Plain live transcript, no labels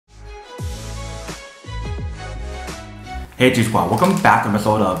Hey G Squad, welcome back to an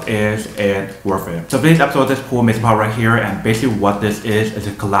episode of Is It Worth It? So today's episode of this cool amazing part right here, and basically what this is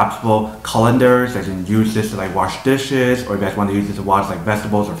a collapsible colander. So you can use this to like wash dishes, or if you guys want to use this to wash like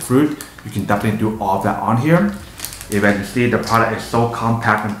vegetables or fruit, you can definitely do all of that on here. If you guys can see, the product is so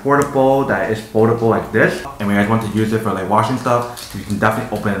compact and portable that it's foldable like this. And when you guys want to use it for like washing stuff, you can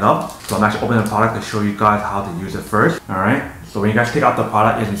definitely open it up. So I'm actually opening the product to show you guys how to use it first. Alright. So when you guys take out the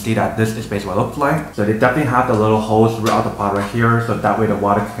product, you can see that this is basically what it looks like. So they definitely have the little holes throughout the product right here, so that way the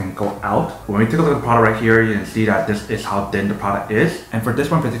water can go out. When we take a look at the product right here, you can see that this is how thin the product is. And for this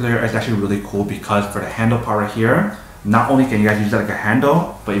one in particular, it's actually really cool because for the handle part right here, not only can you guys use it like a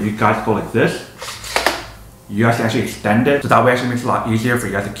handle, but if you guys go like this, you guys can actually extend it. So that way actually makes it a lot easier for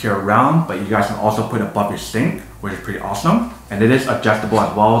you guys to carry around, but you guys can also put it above your sink, which is pretty awesome. And it is adjustable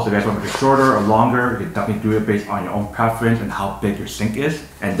as well, so if you guys want to make it shorter or longer, you can definitely do it based on your own preference and how big your sink is.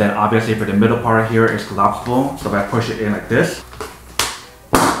 And then obviously for the middle part right here, it's collapsible. So if I push it in like this,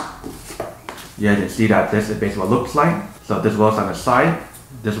 you can see that this is basically what it looks like. So this goes on the side,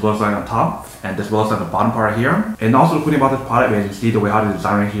 this goes on top, and this goes on the bottom part here. And also the cool thing about this product is you can see the way how the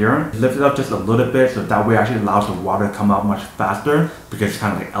design right here, lift it up just a little bit, so that way actually allows the water to come out much faster because it's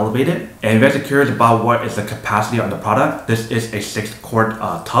kind of like elevated. And if you guys are curious about what is the capacity on the product, this is a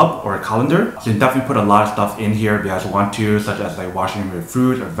 6-quart tub or a colander. So you can definitely put a lot of stuff in here if you guys want to, such as like washing your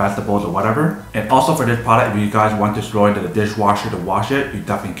fruits or vegetables or whatever. And also for this product, if you guys want to throw it into the dishwasher to wash it, you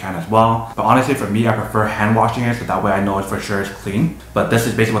definitely can as well. But honestly for me, I prefer hand washing it, so that way I know it for sure it's clean. But this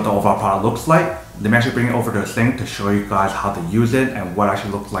is basically what the overall product looks like. Let me actually bring it over to the sink to show you guys how to use it and what it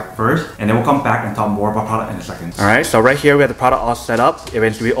actually looks like first. And then we'll come back and talk more about the product in a second. Alright, so right here we have the product all set up.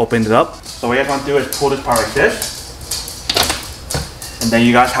 Eventually we opened it up. So what you guys want to do is pull this part like this. And then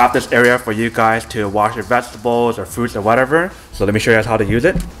you guys have this area for you guys to wash your vegetables or fruits or whatever. So let me show you guys how to use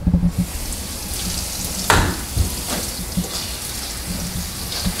it.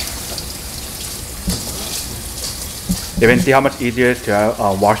 You can see how much easier it is to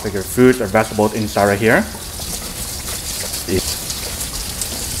wash like your fruits or vegetables inside right here.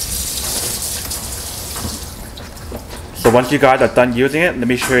 So once you guys are done using it, let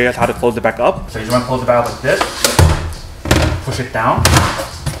me show you guys how to close it back up. So you just want to close it back up like this, push it down,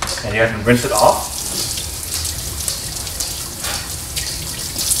 and you guys can rinse it off.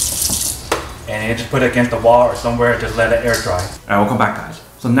 And you just put it against the wall or somewhere, just let it air dry. Alright, welcome back guys.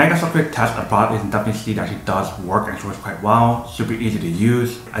 So next, a quick test of the product. You can definitely see that it actually does work and it works quite well. Super easy to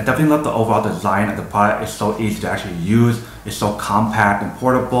use. I definitely love the overall design of the product. It's so easy to actually use. It's so compact and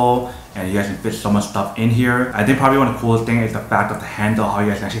portable, and you guys can fit so much stuff in here. I think probably one of the coolest things is the fact of the handle, how you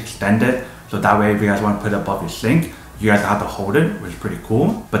guys can actually extend it. So that way, if you guys want to put it above your sink, you guys have to hold it, which is pretty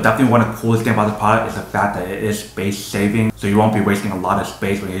cool. But definitely one of the coolest things about the product is the fact that it is space saving. So you won't be wasting a lot of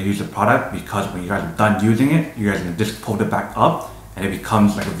space when you use the product, because when you guys are done using it, you guys can just pull it back up and it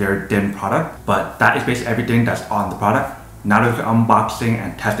becomes like a very thin product. But that is basically everything that's on the product. Now that we're unboxing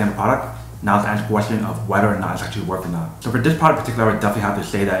and testing the product, now to answer the question of whether or not it's actually worth it or not. So for this product in particular, I would definitely have to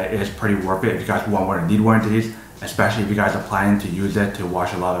say that it is pretty worth it if you guys want or need one of these, especially if you guys are planning to use it to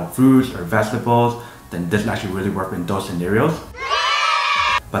wash a lot of fruits or vegetables, then this is actually really worth it in those scenarios.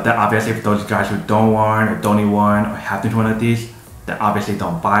 But then obviously for those guys who don't want or don't need one or have to do one of these, then obviously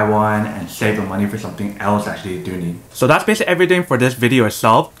don't buy one and save the money for something else that actually you do need. So that's basically everything for this video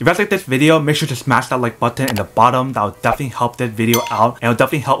itself. If you guys like this video, make sure to smash that like button in the bottom. That will definitely help this video out, and it will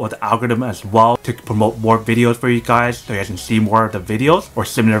definitely help with the algorithm as well to promote more videos for you guys, so you guys can see more of the videos or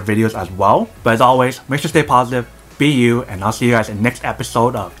similar videos as well. But as always, make sure to stay positive, be you, and I'll see you guys in the next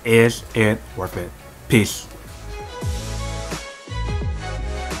episode of Is It Worth It? Peace.